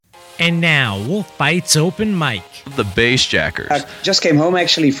And now, Wolf Bites Open Mic. The Bass Jackers. Just came home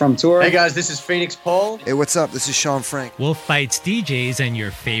actually from tour. Hey guys, this is Phoenix Paul. Hey, what's up? This is Sean Frank. Wolf Bites DJs and your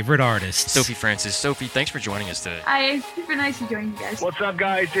favorite artists. Sophie Francis. Sophie, thanks for joining us today. Hi, it's super nice to join you guys. What's up,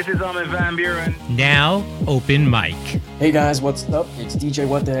 guys? This is Armin van Buren. Now, Open Mic. Hey guys, what's up? It's DJ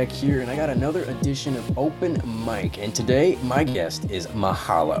What The Heck here, and I got another edition of Open Mic. And today, my guest is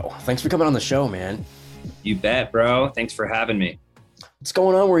Mahalo. Thanks for coming on the show, man. You bet, bro. Thanks for having me. What's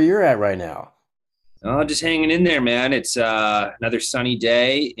going on where you're at right now? Oh, just hanging in there, man. It's another sunny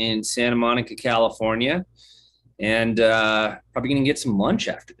day in Santa Monica, California, and probably gonna get some lunch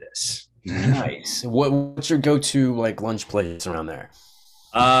after this. Nice. What's your go-to lunch place around there?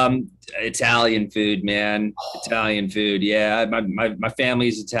 Italian food, man. Italian food. Yeah, my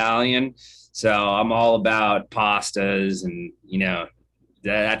family's Italian, so I'm all about pastas, and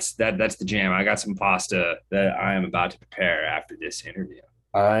that's the jam. I got some pasta that I am about to prepare after this interview.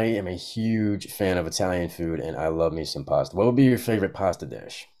 I am a huge fan of Italian food, and I love me some pasta. What would be your favorite pasta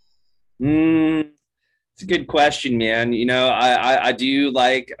dish? It's a good question, man. I do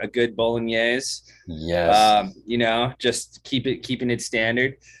like a good bolognese. Yes. Just keeping it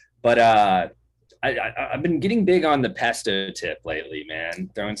standard. But I've been getting big on the pesto tip lately,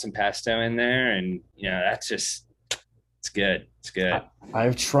 man. Throwing some pesto in there, and that's just it's good. It's good.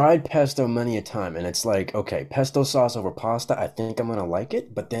 I've tried pesto many a time, and it's like, okay, pesto sauce over pasta, I think I'm gonna like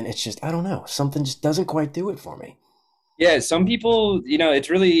it, but then it's just, I don't know, something just doesn't quite do it for me. Yeah, some people, it's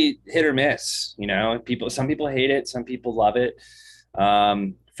really hit or miss. Some people hate it, some people love it.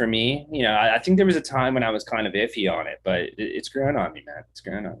 For me, I think there was a time when I was kind of iffy on it, but it's growing on me, man. It's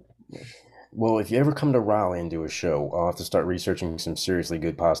growing on me. Well, if you ever come to Raleigh and do a show, I'll have to start researching some seriously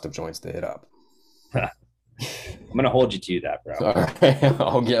good pasta joints to hit up. I'm gonna hold you to that, bro. All right.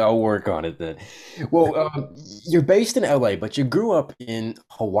 I'll work on it then. Well, you're based in LA, but you grew up in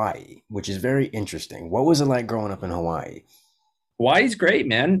Hawaii, which is very interesting. What was it like growing up in Hawaii? Hawaii's great,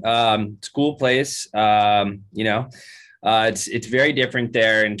 man. It's a cool place. It's very different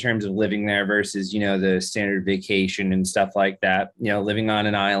there in terms of living there versus the standard vacation and stuff like that. Living on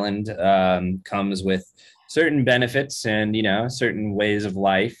an island comes with certain benefits and certain ways of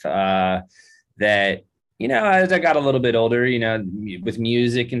life that. As I got a little bit older, with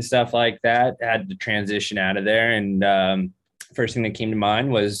music and stuff like that, I had to transition out of there. And first thing that came to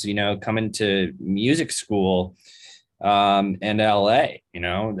mind was, coming to music school and LA.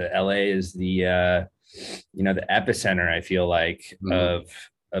 The LA is the epicenter, I feel like, of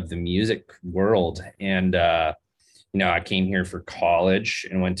the music world. And, I came here for college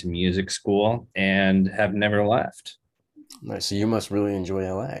and went to music school and have never left. Nice. So you must really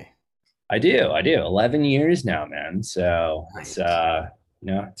enjoy LA. I do. 11 years now, man. So it's,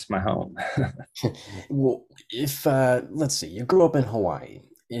 it's my home. Well, if, let's see, you grew up in Hawaii.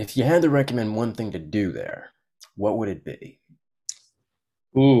 If you had to recommend one thing to do there, what would it be?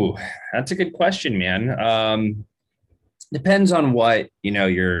 Ooh, that's a good question, man. Depends on what,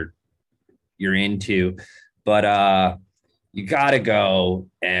 you're into, but, you got to go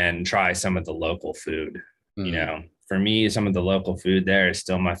and try some of the local food, For me, some of the local food there is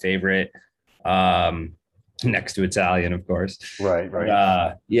still my favorite, next to Italian, of course. Right.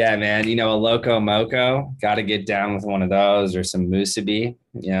 Yeah, man, a Loco Moco, got to get down with one of those or some musubi.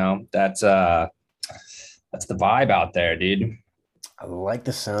 That's the vibe out there, dude. I like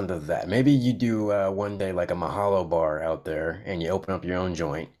the sound of that. Maybe you do one day like a Mahalo bar out there and you open up your own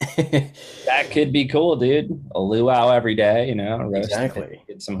joint. That could be cool, dude. A luau every day, Exactly.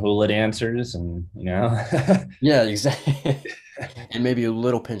 Get some hula dancers and, Yeah, exactly. And maybe a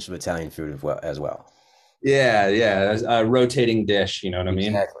little pinch of Italian food as well. Yeah. A rotating dish, you know what I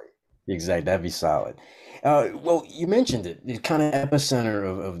mean? Exactly. That'd be solid. Well, you mentioned it. It's kind of epicenter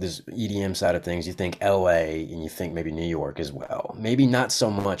of this EDM side of things. You think LA and you think maybe New York as well. Maybe not so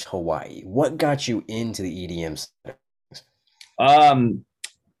much Hawaii. What got you into the EDM side of things?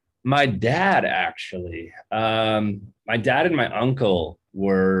 My dad, actually. My dad and my uncle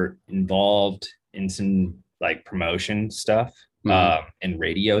were involved in some promotion stuff and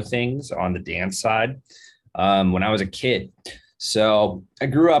radio things on the dance side when I was a kid. So I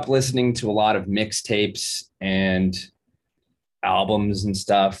grew up listening to a lot of mixtapes and albums and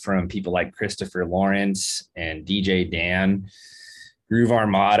stuff from people like Christopher Lawrence and DJ Dan, Groove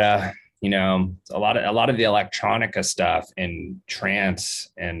Armada, a lot of the electronica stuff and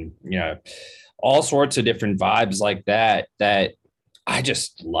trance and, all sorts of different vibes like that I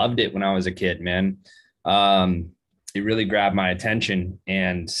just loved it when I was a kid, man. It really grabbed my attention.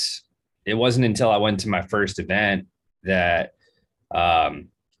 And it wasn't until I went to my first event that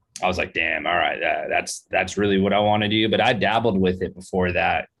I was like, damn, all right, that's really what I want to do. But I dabbled with it before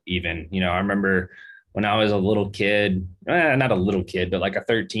that even. You know, I remember when I was a little kid, not a little kid, but like a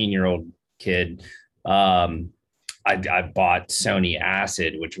 13-year-old kid, I bought Sony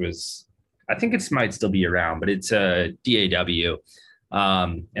Acid, which was, I think it might still be around, but it's a DAW.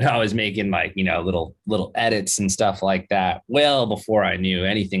 And I was making like, you know, little edits and stuff like that well before I knew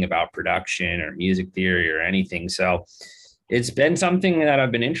anything about production or music theory or anything. So it's been something that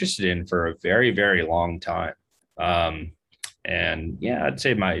I've been interested in for a very, very long time. And yeah, I'd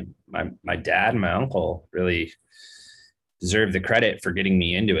say my dad and my uncle really deserve the credit for getting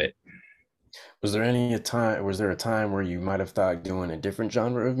me into it. Was there a time where you might have thought doing a different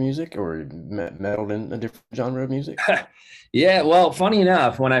genre of music or meddled in a different genre of music? Yeah, well, funny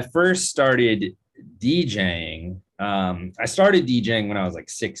enough, when I first started DJing, I started DJing when I was like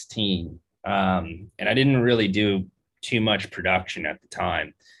 16, and I didn't really do too much production at the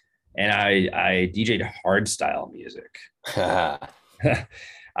time, and I DJ'd hardstyle music. I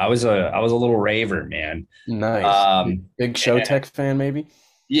was a little raver, man. Nice. Big Showtek fan, maybe?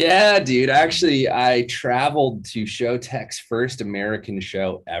 Yeah, dude. Actually, I traveled to Showtek's first American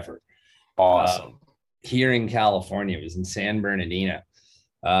show ever. Awesome. Here in California. It was in San Bernardino.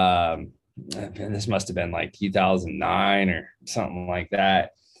 And this must have been like 2009 or something like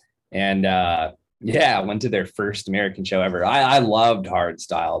that. And yeah, I went to their first American show ever. I loved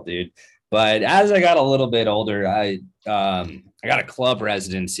hardstyle, dude. But as I got a little bit older, I got a club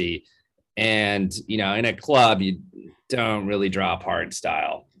residency. And, you know, in a club, you don't really drop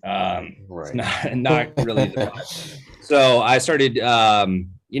hardstyle. Right. It's not really the vibe. So I started,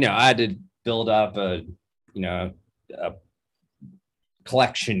 you know, I had to build up a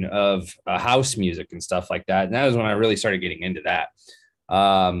collection of house music and stuff like that. And that was when I really started getting into that.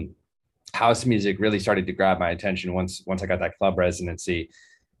 House music really started to grab my attention once I got that club residency.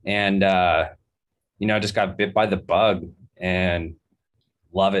 And, you know, I just got bit by the bug and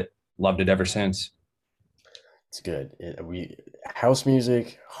loved it ever since. It's good. House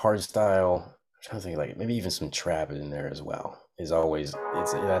music, hardstyle. I'm trying to think, like maybe even some trap in there as well. Is always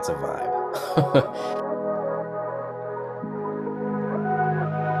that's a vibe.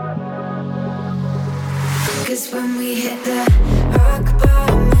 Cause when we hit the rock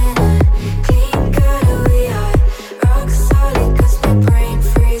bottom in a clean gutter, we are rock solid. Cause my brain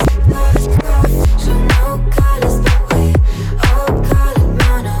freeze, so no colors, but we all color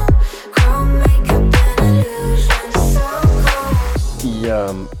mono. Chrome makeup and illusions, so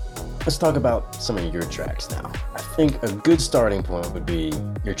cold. Let's talk about some of your tracks now. I think a good starting point would be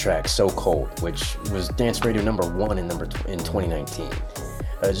your track "So Cold," which was Dance Radio #1 in 2019.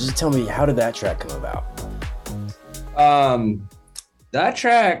 Just tell me, how did that track come about? That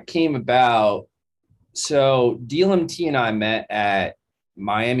track came about. So DLMT and I met at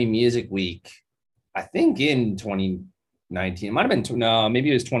Miami Music Week, I think in 2019. It might have been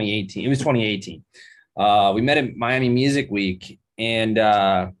maybe it was 2018. It was 2018. We met at Miami Music Week, and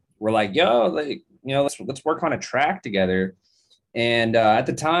we're like, yo, like, you know, let's work on a track together. And at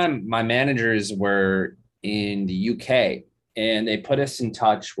the time, my managers were in the UK, and they put us in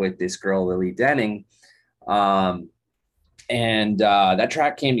touch with this girl, Lily Denning. And that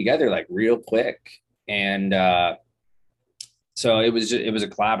track came together like real quick. And so it was a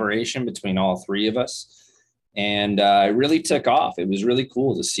collaboration between all three of us. And it really took off. It was really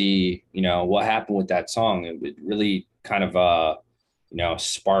cool to see, you know, what happened with that song. It really kind of, you know,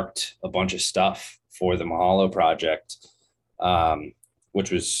 sparked a bunch of stuff for the Mahalo project,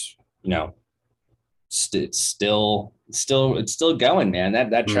 which was, you know, it's still going, man.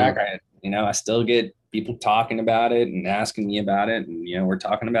 That track, I still get people talking about it and asking me about it, and you know, we're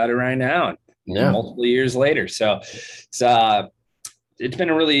talking about it right now, multiple years later. So it's been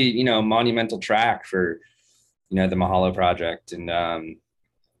a really, you know, monumental track for, you know, the Mahalo project, and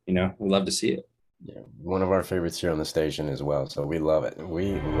you know, we love to see it. Yeah, one of our favorites here on the station as well. So we love it.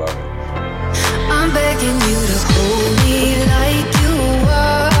 We love it. I'm begging you to hold me like you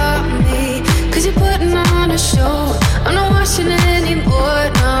want me, 'cause you're putting on a show. I'm not watching anymore.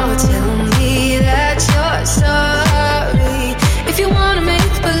 No, tell me that you're sorry. If you wanna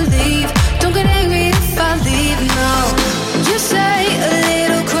make believe, don't get angry if I leave. No, you say a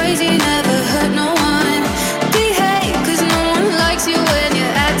little crazy, never hurt no one. Behave, 'cause no one likes you when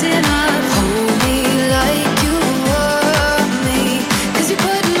you're acting up. Hold me like you want me, 'cause you're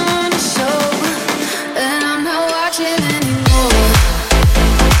putting on a show, and I'm not watching anymore.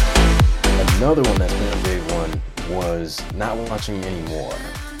 Another one that's been a big one was Not Watching Anymore,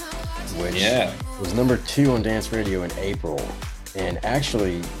 which was #2 on Dance Radio in April. And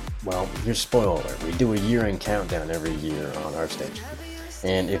actually, well, here's spoiler alert, we do a year-end countdown every year on our station.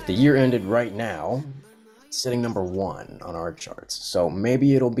 And if the year ended right now, it's sitting number 1 on our charts. So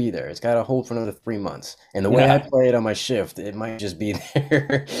maybe it'll be there. It's got to hold for another 3 months. And the way I play it on my shift, it might just be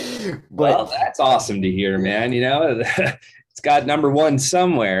there. Well, that's awesome to hear, man. You know, it's got number 1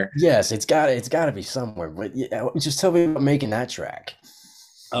 somewhere. Yes, it's got to be somewhere. But yeah, just tell me about making that track.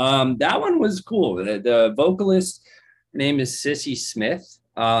 That one was cool. The vocalist, her name is Sissy Smith.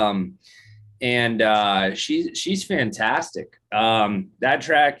 And she's fantastic. That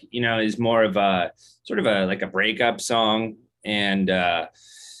track, you know, is more of a sort of like a breakup song, and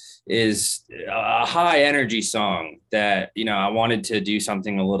is a high energy song that, you know, I wanted to do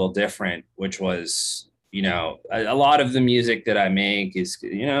something a little different, which was, you know, a lot of the music that I make is,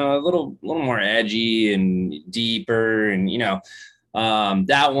 you know, a little more edgy and deeper, and, you know,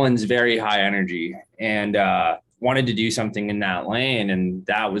 that one's very high energy, and wanted to do something in that lane, and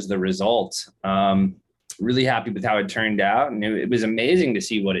that was the result. Really happy with how it turned out, and it was amazing to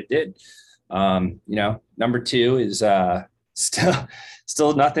see what it did. You know, number 2 is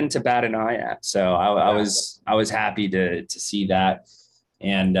still nothing to bat an eye at. So I was happy to see that,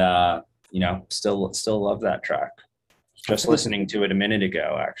 and you know, still love that track. Just listening to it a minute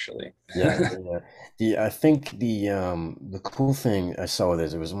ago, actually. I think the cool thing I saw with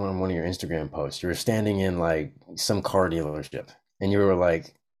this, it was one of your Instagram posts. You were standing in like some car dealership, and you were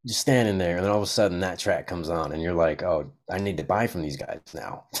like just standing there, and then all of a sudden that track comes on, and you're like, "Oh, I need to buy from these guys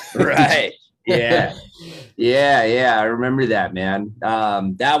now." Right. Yeah. I remember that, man.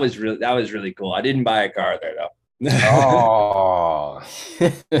 That was really cool. I didn't buy a car there though. Oh.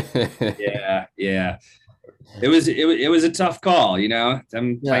 Yeah. It was a tough call, you know.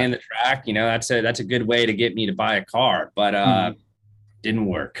 I'm playing the track, you know. That's a good way to get me to buy a car, but didn't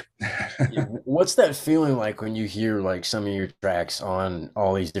work. What's that feeling like when you hear like some of your tracks on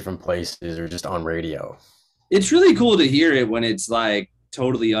all these different places or just on radio? It's really cool to hear it when it's like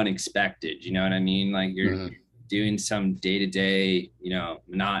totally unexpected, you know what I mean? Like you're doing some day-to-day, you know,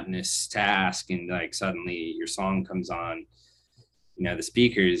 monotonous task, and like suddenly your song comes on, you know, the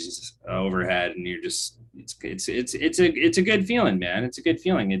speakers overhead, and you're just, it's a good feeling, man. It's a good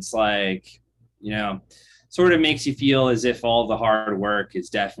feeling. It's like, you know, sort of makes you feel as if all the hard work is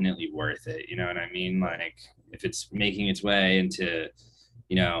definitely worth it. You know what I mean? Like if it's making its way into,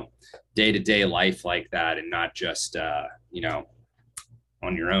 you know, day-to-day life like that, and not just, you know,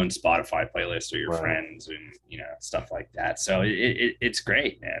 on your own Spotify playlist or your friends and, you know, stuff like that. So it's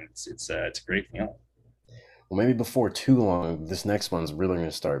great, man. It's a great feeling. Well, maybe before too long, this next one's really going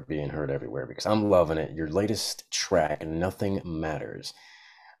to start being heard everywhere, because I'm loving it. Your latest track, Nothing Matters.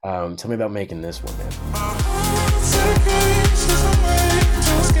 Tell me about making this one, man.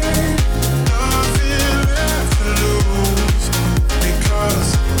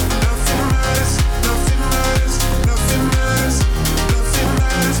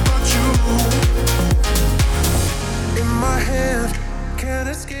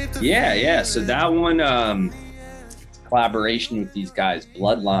 Yeah. So that one, collaboration with these guys,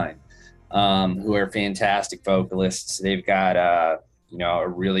 Bloodline, who are fantastic vocalists. They've got you know, a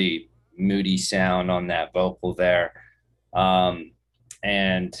really moody sound on that vocal there,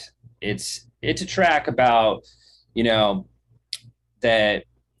 and it's a track about, you know, that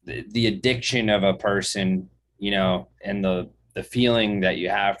the addiction of a person, you know, and the feeling that you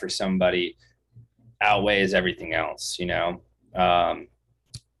have for somebody outweighs everything else, you know.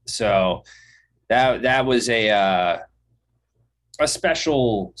 So that was a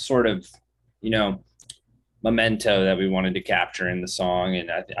special sort of, you know, memento that we wanted to capture in the song,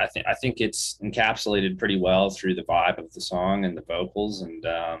 and I think it's encapsulated pretty well through the vibe of the song and the vocals, and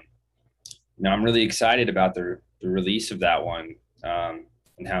you know, I'm really excited about the release of that one,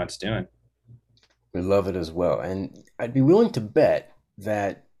 and how it's doing. We love it as well, and I'd be willing to bet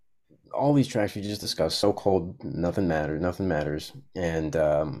that all these tracks we just discussed, So Cold, Nothing Matters, and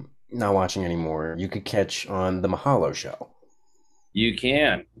Not Watching Anymore, you could catch on the Mahalo Show. You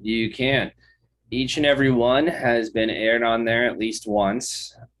can. Each and every one has been aired on there at least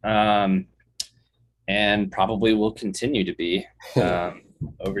once, and probably will continue to be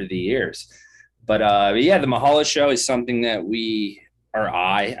over the years. But yeah, the Mahalo Show is something that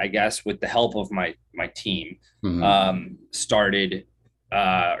I guess, with the help of my team, started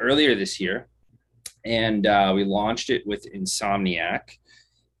earlier this year, and we launched it with Insomniac,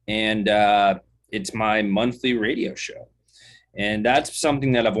 and it's my monthly radio show. And that's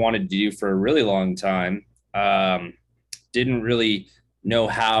something that I've wanted to do for a really long time. Didn't really know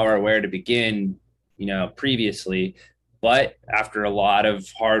how or where to begin, you know, previously, but after a lot of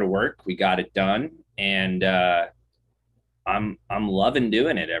hard work, we got it done. And I'm loving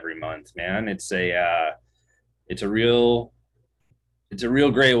doing it every month, man. It's a real it's a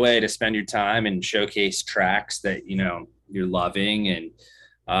real great way to spend your time and showcase tracks that you're loving,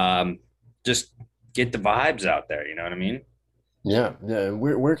 and just get the vibes out there. You know what I mean? Yeah, yeah.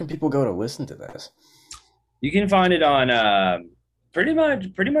 Where can people go to listen to this? You can find it on pretty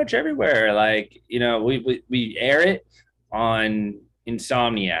much everywhere. Like, we air it on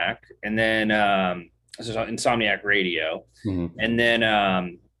Insomniac, and then so Insomniac Radio, and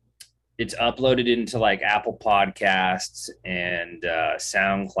then it's uploaded into like Apple Podcasts and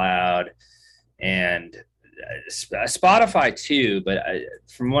SoundCloud and Spotify too. But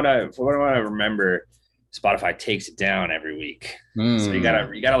from what I remember, Spotify takes it down every week. So you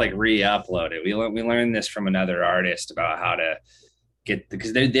gotta like re-upload it. We learned this from another artist about how to get,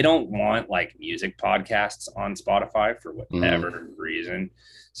 because they don't want like music podcasts on Spotify for whatever reason.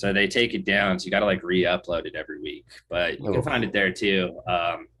 So they take it down. So you gotta like re-upload it every week. But you can find it there too,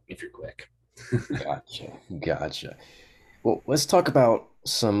 if you're quick. Gotcha. Well, let's talk about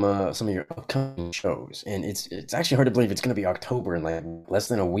some of your upcoming shows, and it's actually hard to believe it's going to be October in like less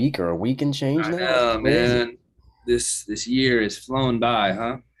than a week or a week and change now. I know, man. This year is flown by,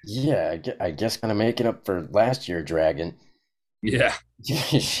 huh? Yeah, I guess kind of making up for last year, Dragon. Yeah.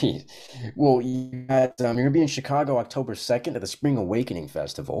 Jeez. Well, you're going to be in Chicago October 2nd at the Spring Awakening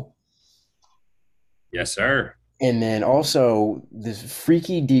Festival. Yes, sir. And then also this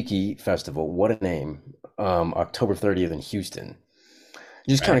Freaky Deaky Festival, what a name, October 30th in Houston.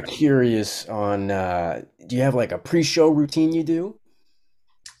 Just kind of curious on, do you have like a pre-show routine you do?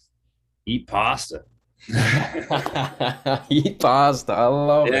 Eat pasta. Eat pasta. I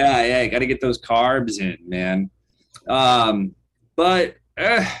love it. Yeah. Got to get those carbs in, man. But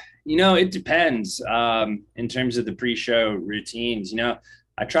it depends. In terms of the pre-show routines,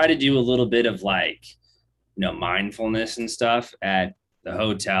 I try to do a little bit of like, mindfulness and stuff at the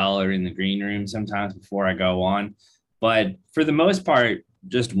hotel or in the green room sometimes before I go on. But for the most part,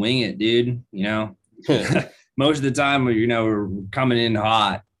 just wing it, dude. Most of the time, we're coming in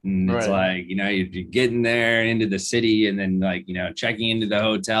hot, and it's like, you're getting there into the city, and then like, checking into the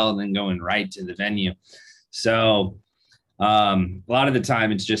hotel and then going right to the venue. So a lot of the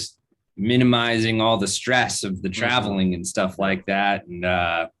time it's just minimizing all the stress of the traveling and stuff like that. And,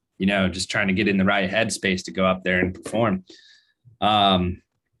 just trying to get in the right headspace to go up there and perform.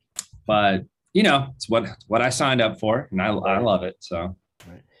 But it's what I signed up for, and I love it. So,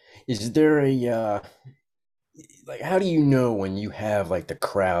 is there a like, how do you know when you have like the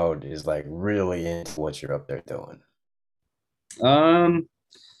crowd is like really into what you're up there doing?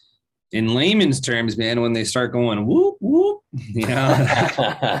 In layman's terms, man, when they start going whoop whoop,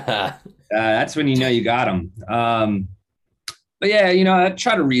 that's when you got them. But yeah, I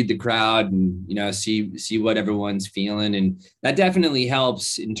try to read the crowd and, see what everyone's feeling. And that definitely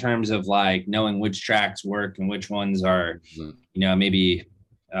helps in terms of like knowing which tracks work and which ones are, maybe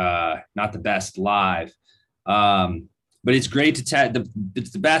not the best live. But it's great to test.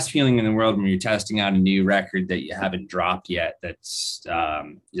 It's the best feeling in the world when you're testing out a new record that you haven't dropped yet. That's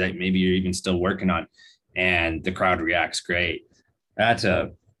like maybe you're even still working on, and the crowd reacts great. That's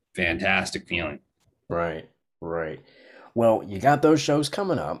a fantastic feeling. Right. Well, you got those shows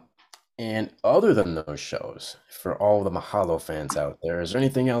coming up, and other than those shows, for all the Mahalo fans out there, is there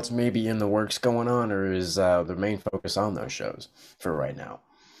anything else maybe in the works going on, or is the main focus on those shows for right now?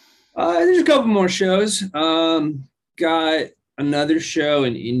 There's a couple more shows. Got another show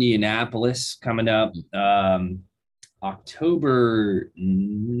in Indianapolis coming up October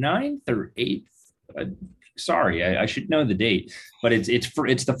 9th or 8th. Sorry, I should know the date, but it's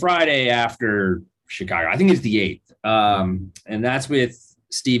the Friday after Chicago. I think it's the 8th. And that's with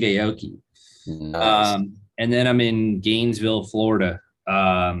Steve Aoki. Nice. And then I'm in Gainesville, Florida,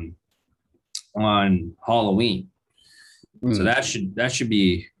 on Halloween. So that should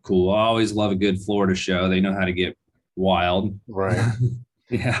be cool. I always love a good Florida show. They know how to get wild. Right.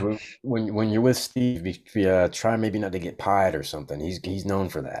 Yeah. When you're with Steve, try maybe not to get pied or something. He's known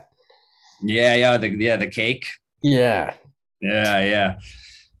for that. Yeah. The cake. Yeah.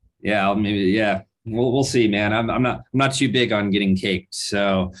 We'll see, man. I'm not too big on getting caked,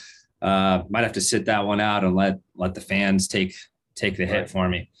 so might have to sit that one out and let the fans take the hit for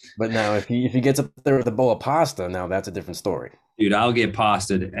me. But now if he gets up there with a bowl of pasta, now that's a different story. Dude, I'll get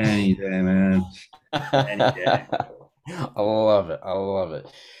pasted any day, man. Any day. I love it.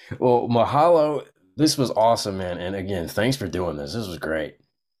 Well, Mahalo, this was awesome, man. And again, thanks for doing this. This was great.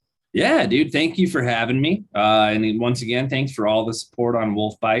 Yeah, dude. Thank you for having me. And once again, thanks for all the support on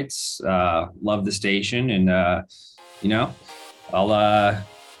Wolf Bites. Love the station, and I'll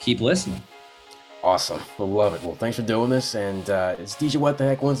keep listening. Awesome. We'll love it. Well, thanks for doing this. And it's DJ What the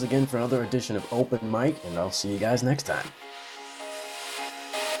Heck once again for another edition of Open Mic, and I'll see you guys next time.